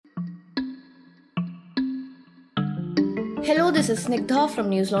Hello, this is Snigdha from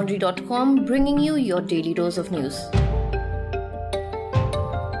newslaundry.com bringing you your daily dose of news.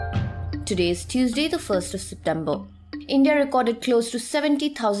 Today is Tuesday, the 1st of September. India recorded close to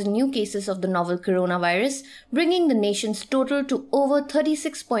 70,000 new cases of the novel coronavirus, bringing the nation's total to over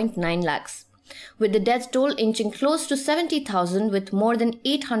 36.9 lakhs. With the death toll inching close to 70,000 with more than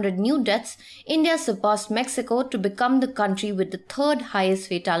 800 new deaths, India surpassed Mexico to become the country with the third highest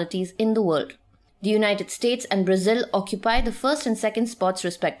fatalities in the world. The United States and Brazil occupy the first and second spots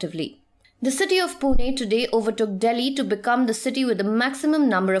respectively. The city of Pune today overtook Delhi to become the city with the maximum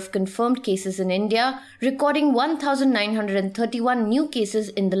number of confirmed cases in India, recording 1,931 new cases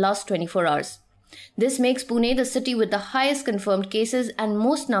in the last 24 hours. This makes Pune the city with the highest confirmed cases and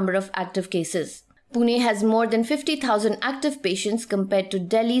most number of active cases. Pune has more than 50,000 active patients compared to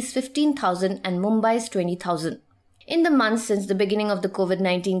Delhi's 15,000 and Mumbai's 20,000. In the months since the beginning of the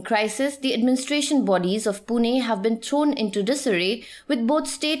COVID-19 crisis, the administration bodies of Pune have been thrown into disarray, with both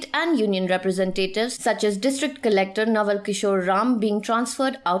state and union representatives such as District Collector Naval Kishore Ram being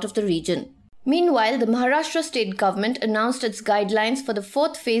transferred out of the region. Meanwhile, the Maharashtra state government announced its guidelines for the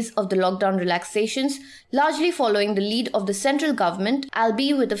fourth phase of the lockdown relaxations, largely following the lead of the central government,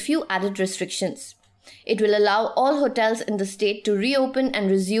 albeit with a few added restrictions. It will allow all hotels in the state to reopen and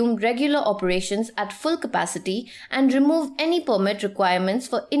resume regular operations at full capacity and remove any permit requirements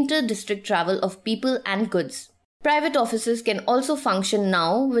for inter-district travel of people and goods. Private offices can also function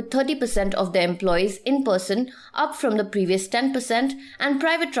now with 30% of their employees in person, up from the previous 10%, and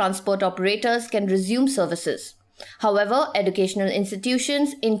private transport operators can resume services. However, educational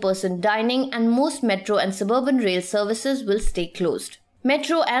institutions, in-person dining, and most metro and suburban rail services will stay closed.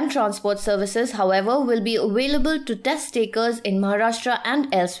 Metro and transport services, however, will be available to test takers in Maharashtra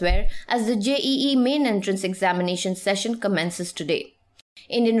and elsewhere as the JEE main entrance examination session commences today.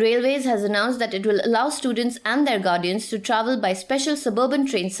 Indian Railways has announced that it will allow students and their guardians to travel by special suburban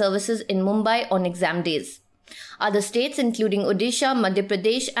train services in Mumbai on exam days. Other states, including Odisha, Madhya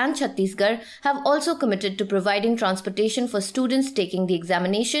Pradesh and Chhattisgarh, have also committed to providing transportation for students taking the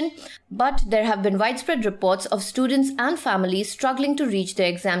examination, but there have been widespread reports of students and families struggling to reach their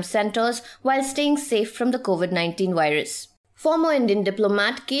exam centers while staying safe from the COVID-19 virus. Former Indian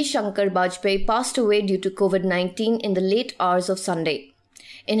diplomat K. Shankar Bajpai passed away due to COVID-19 in the late hours of Sunday.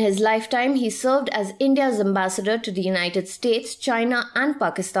 In his lifetime, he served as India's ambassador to the United States, China and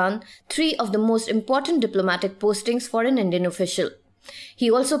Pakistan, three of the most important diplomatic postings for an Indian official.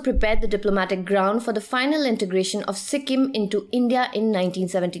 He also prepared the diplomatic ground for the final integration of Sikkim into India in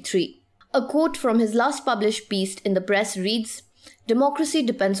 1973. A quote from his last published piece in the press reads, "Democracy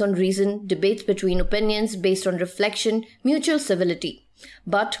depends on reason, debates between opinions based on reflection, mutual civility.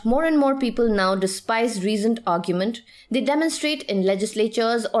 But more and more people now despise reasoned argument. They demonstrate in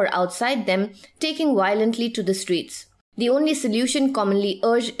legislatures or outside them, taking violently to the streets. The only solution commonly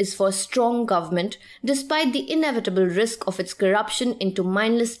urged is for strong government, despite the inevitable risk of its corruption into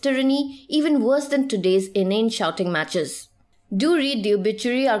mindless tyranny, even worse than today's inane shouting matches." Do read the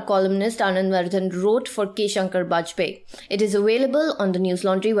obituary our columnist Anand Vardhan wrote for K. Shankar Bajpai. It is available on the News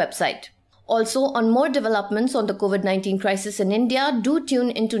Laundry website. Also, on more developments on the COVID-19 crisis in India, do tune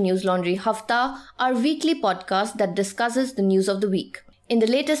into News Laundry Hafta, our weekly podcast that discusses the news of the week. In the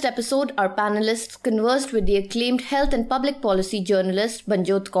latest episode, our panelists conversed with the acclaimed health and public policy journalist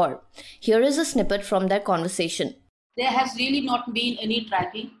Banjot Kaur. Here is a snippet from their conversation. There has really not been any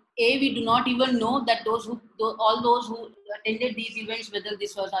tracking. We do not even know that all those who attended these events, whether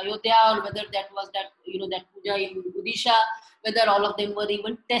this was Ayodhya or whether that was that puja in Odisha, whether all of them were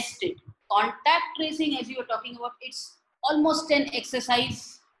even tested. Contact tracing, as you were talking about, it's almost an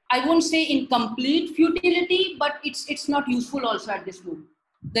exercise. I won't say in complete futility, but it's not useful also at this moment.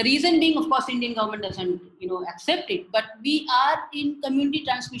 The reason being, of course, Indian government doesn't accept it. But we are in community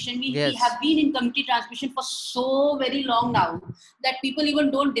transmission. We have been in community transmission for so very long now that people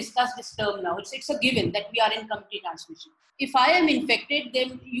even don't discuss this term now. It's a given that we are in community transmission. If I am infected,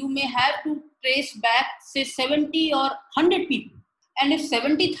 then you may have to trace back, say, 70 or 100 people. And if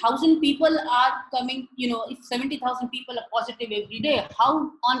 70,000 people are coming, if 70,000 people are positive every day,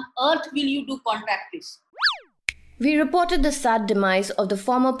 how on earth will you do contact tracing? We reported the sad demise of the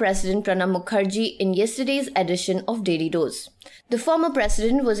former President Pranab Mukherjee in yesterday's edition of Daily Dose. The former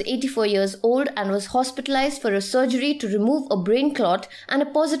president was 84 years old and was hospitalized for a surgery to remove a brain clot and a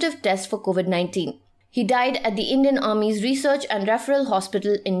positive test for COVID-19. He died at the Indian Army's Research and Referral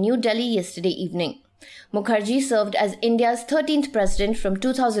Hospital in New Delhi yesterday evening. Mukherjee served as India's 13th president from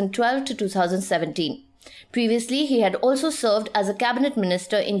 2012 to 2017. Previously, he had also served as a cabinet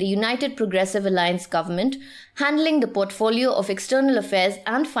minister in the United Progressive Alliance government, handling the portfolio of external affairs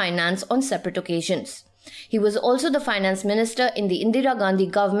and finance on separate occasions. He was also the finance minister in the Indira Gandhi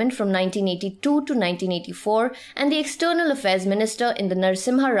government from 1982 to 1984 and the external affairs minister in the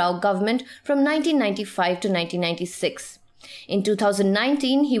Narasimha Rao government from 1995 to 1996. In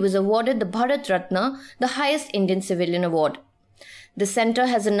 2019, he was awarded the Bharat Ratna, the highest Indian civilian award. The centre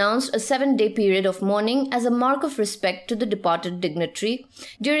has announced a 7-day period of mourning as a mark of respect to the departed dignitary.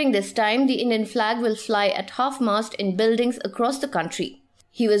 During this time, the Indian flag will fly at half-mast in buildings across the country.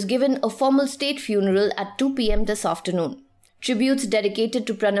 He was given a formal state funeral at 2 p.m. this afternoon. Tributes dedicated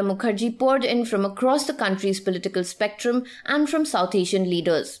to Pranab Mukherjee poured in from across the country's political spectrum and from South Asian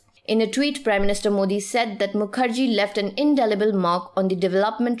leaders. In a tweet, Prime Minister Modi said that Mukherjee left an indelible mark on the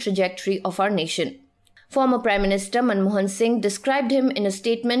development trajectory of our nation. Former Prime Minister Manmohan Singh described him in a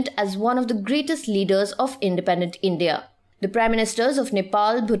statement as one of the greatest leaders of independent India. The Prime Ministers of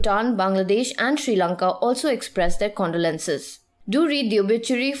Nepal, Bhutan, Bangladesh and Sri Lanka also expressed their condolences. Do read the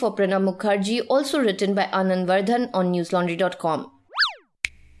obituary for Pranab Mukherjee, also written by Anand Vardhan on newslaundry.com.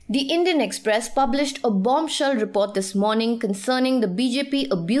 The Indian Express published a bombshell report this morning concerning the BJP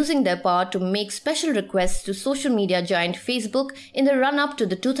abusing their power to make special requests to social media giant Facebook in the run-up to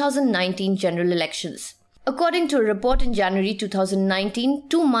the 2019 general elections. According to a report in January 2019,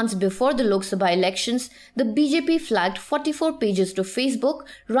 2 months before the Lok Sabha elections, the BJP flagged 44 pages to Facebook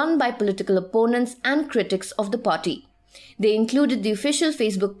run by political opponents and critics of the party. They included the official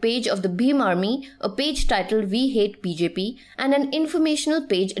Facebook page of the Bhim Army, a page titled We Hate BJP, and an informational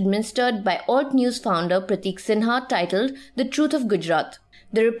page administered by Alt News founder Prateek Sinha titled The Truth of Gujarat.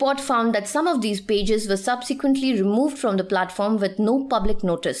 The report found that some of these pages were subsequently removed from the platform with no public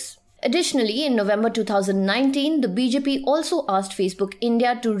notice. Additionally, in November 2019, the BJP also asked Facebook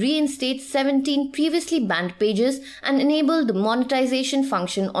India to reinstate 17 previously banned pages and enable the monetization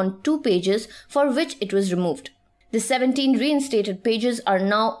function on 2 pages for which it was removed. The 17 reinstated pages are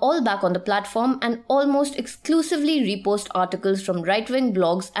now all back on the platform and almost exclusively repost articles from right-wing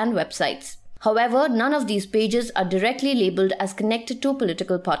blogs and websites. However, none of these pages are directly labelled as connected to a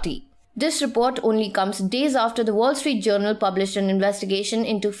political party. This report only comes days after the Wall Street Journal published an investigation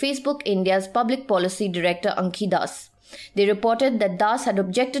into Facebook India's public policy director Ankhi Das. They reported that Das had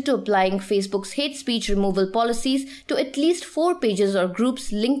objected to applying Facebook's hate speech removal policies to at least 4 pages or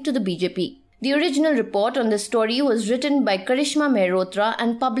groups linked to the BJP. The original report on this story was written by Karishma Mehrotra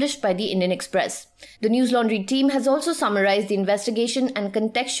and published by the Indian Express. The News Laundry team has also summarized the investigation and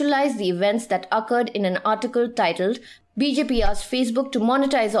contextualized the events that occurred in an article titled BJP asked Facebook to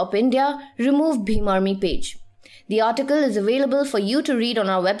monetize Op India, remove Bhim Army page. The article is available for you to read on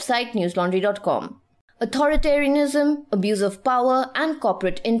our website newslaundry.com. Authoritarianism, abuse of power and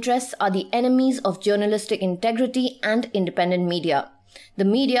corporate interests are the enemies of journalistic integrity and independent media. The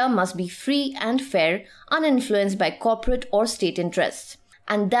media must be free and fair, uninfluenced by corporate or state interests.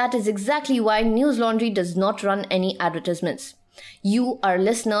 And that is exactly why News Laundry does not run any advertisements. You, our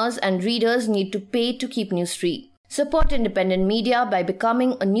listeners and readers, need to pay to keep news free. Support independent media by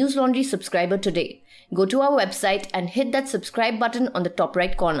becoming a News Laundry subscriber today. Go to our website and hit that subscribe button on the top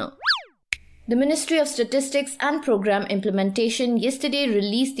right corner. The Ministry of Statistics and Program Implementation yesterday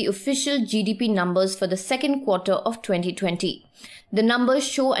released the official GDP numbers for the second quarter of 2020. The numbers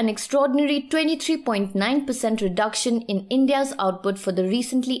show an extraordinary 23.9% reduction in India's output for the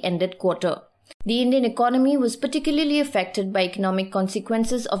recently ended quarter. The Indian economy was particularly affected by economic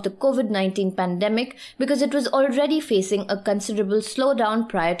consequences of the COVID-19 pandemic because it was already facing a considerable slowdown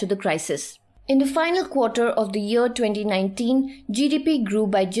prior to the crisis. In the final quarter of the year 2019, GDP grew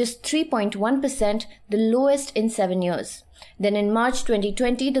by just 3.1%, the lowest in 7 years. Then in March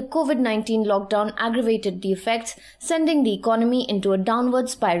 2020, the COVID-19 lockdown aggravated the effects, sending the economy into a downward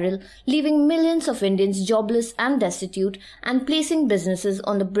spiral, leaving millions of Indians jobless and destitute and placing businesses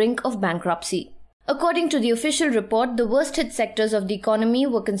on the brink of bankruptcy. According to the official report, the worst-hit sectors of the economy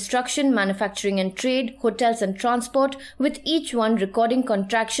were construction, manufacturing and trade, hotels and transport, with each one recording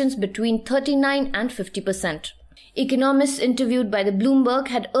contractions between 39 and 50%. Economists interviewed by the Bloomberg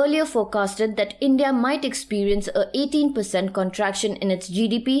had earlier forecasted that India might experience a 18% contraction in its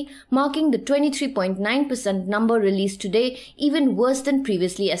GDP, marking the 23.9% number released today even worse than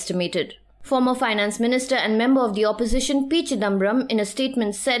previously estimated. Former Finance Minister and member of the opposition P. Chidambaram in a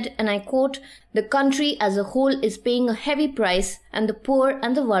statement said, and I quote, "The country as a whole is paying a heavy price and the poor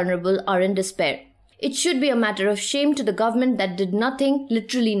and the vulnerable are in despair. It should be a matter of shame to the government that did nothing,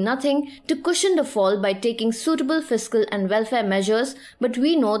 literally nothing, to cushion the fall by taking suitable fiscal and welfare measures, but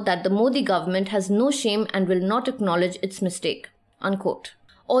we know that the Modi government has no shame and will not acknowledge its mistake." Unquote.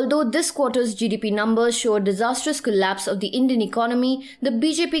 Although this quarter's GDP numbers show a disastrous collapse of the Indian economy, the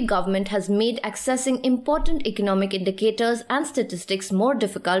BJP government has made accessing important economic indicators and statistics more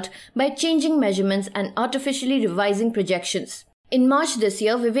difficult by changing measurements and artificially revising projections. In March this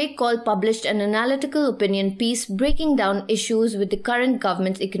year, Vivek Kaul published an analytical opinion piece breaking down issues with the current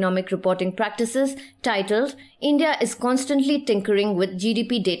government's economic reporting practices titled, "India is constantly tinkering with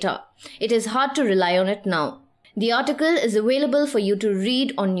GDP data. It is hard to rely on it now." The article is available for you to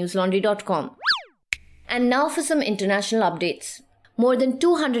read on newslaundry.com. And now for some international updates. More than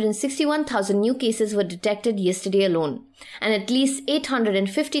 261,000 new cases were detected yesterday alone, and at least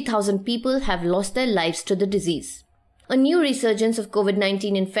 850,000 people have lost their lives to the disease. A new resurgence of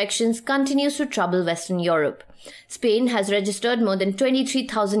COVID-19 infections continues to trouble Western Europe. Spain has registered more than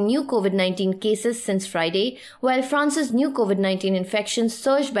 23,000 new COVID-19 cases since Friday, while France's new COVID-19 infections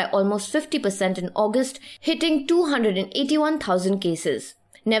surged by almost 50% in August, hitting 281,000 cases.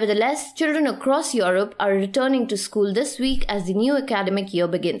 Nevertheless, children across Europe are returning to school this week as the new academic year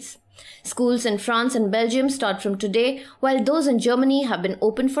begins. Schools in France and Belgium start from today, while those in Germany have been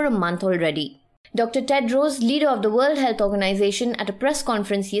open for a month already. Dr. Tedros, leader of the World Health Organization, at a press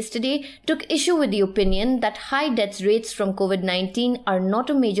conference yesterday, took issue with the opinion that high death rates from COVID-19 are not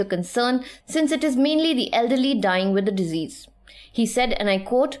a major concern since it is mainly the elderly dying with the disease. He said, and I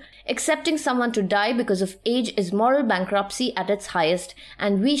quote, "Accepting someone to die because of age is moral bankruptcy at its highest,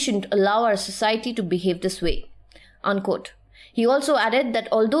 and we shouldn't allow our society to behave this way." Unquote. He also added that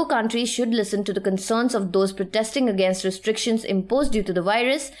although countries should listen to the concerns of those protesting against restrictions imposed due to the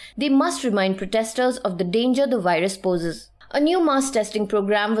virus, they must remind protesters of the danger the virus poses. A new mass testing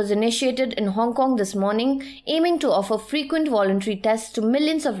program was initiated in Hong Kong this morning, aiming to offer frequent voluntary tests to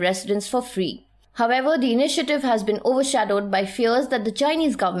millions of residents for free. However, the initiative has been overshadowed by fears that the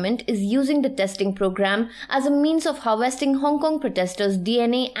Chinese government is using the testing program as a means of harvesting Hong Kong protesters'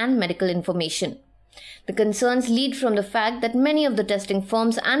 DNA and medical information. The concerns lead from the fact that many of the testing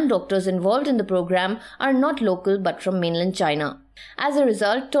firms and doctors involved in the program are not local but from mainland China. As a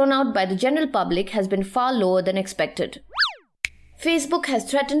result, turnout by the general public has been far lower than expected. Facebook has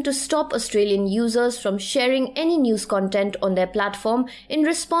threatened to stop Australian users from sharing any news content on their platform in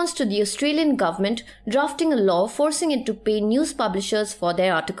response to the Australian government drafting a law forcing it to pay news publishers for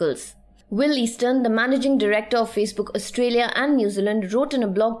their articles. Will Easton, the managing director of Facebook Australia and New Zealand, wrote in a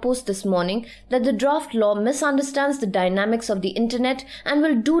blog post this morning that the draft law misunderstands the dynamics of the internet and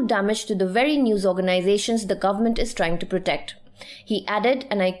will do damage to the very news organizations the government is trying to protect. He added,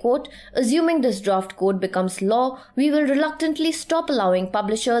 and I quote, "Assuming this draft code becomes law, we will reluctantly stop allowing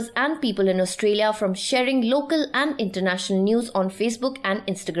publishers and people in Australia from sharing local and international news on Facebook and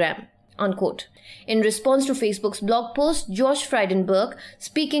Instagram." Unquote. In response to Facebook's blog post, Josh Frydenberg,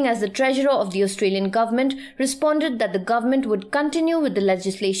 speaking as the treasurer of the Australian government, responded that the government would continue with the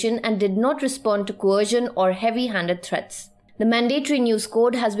legislation and did not respond to coercion or heavy-handed threats. The mandatory news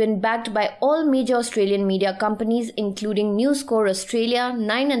code has been backed by all major Australian media companies including News Corp Australia,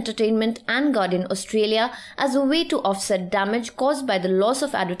 Nine Entertainment and Guardian Australia as a way to offset damage caused by the loss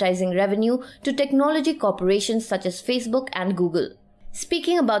of advertising revenue to technology corporations such as Facebook and Google.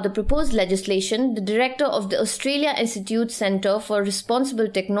 Speaking about the proposed legislation, the director of the Australia Institute Centre for Responsible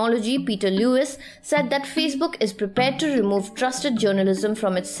Technology, Peter Lewis, said that Facebook is prepared to remove trusted journalism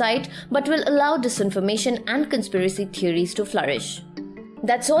from its site but will allow disinformation and conspiracy theories to flourish.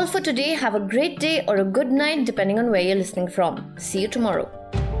 That's all for today. Have a great day or a good night depending on where you're listening from. See you tomorrow.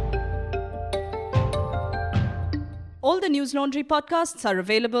 All the News Laundry podcasts are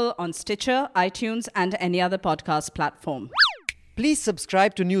available on Stitcher, iTunes and any other podcast platform. Please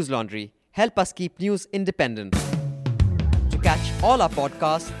subscribe to News Laundry. Help us keep news independent. To catch all our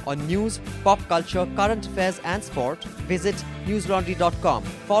podcasts on news, pop culture, current affairs and sport, visit newslaundry.com.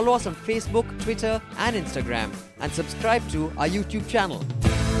 Follow us on Facebook, Twitter and Instagram and subscribe to our YouTube channel.